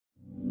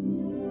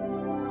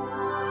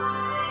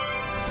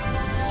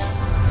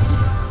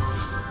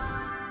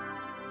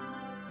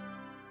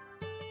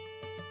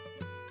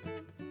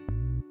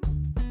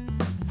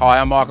Hi,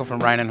 I'm Michael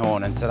from Rain and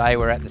Horn, and today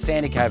we're at the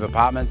Sandy Cove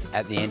Apartments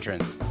at the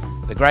entrance.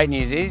 The great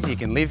news is you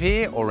can live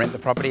here or rent the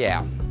property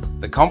out.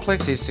 The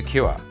complex is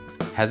secure,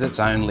 has its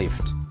own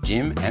lift,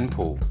 gym and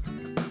pool.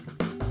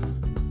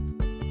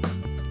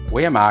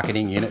 We are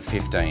marketing Unit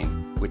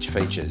 15, which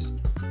features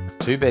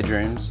 2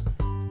 bedrooms,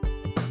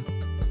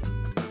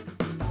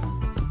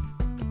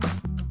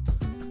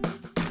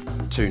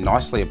 2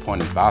 nicely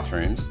appointed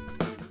bathrooms,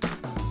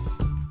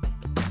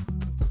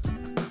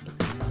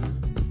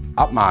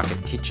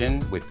 upmarket kitchen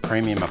with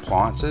premium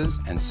appliances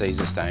and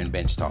Caesar stone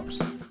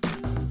benchtops.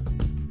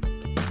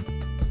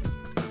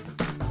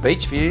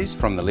 Beach views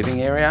from the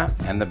living area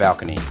and the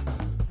balcony.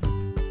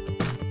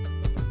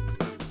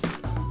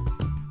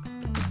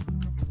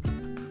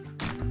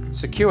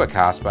 Secure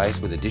car space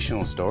with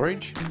additional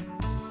storage.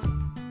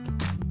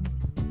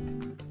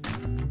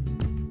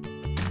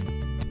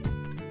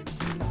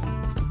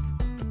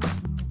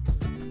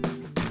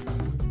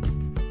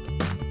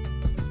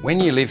 When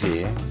you live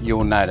here,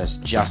 you'll notice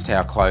just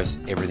how close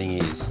everything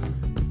is.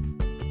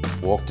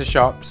 Walk to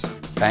shops,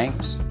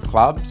 banks,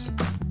 clubs,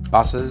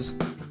 buses,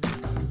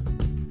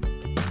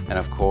 and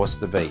of course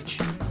the beach.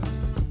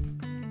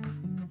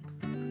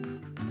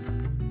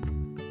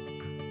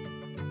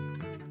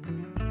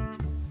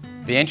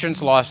 The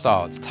entrance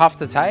lifestyle, it's tough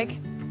to take,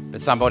 but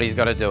somebody's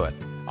got to do it.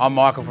 I'm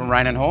Michael from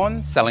Rain and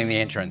Horn, selling the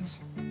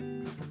entrance.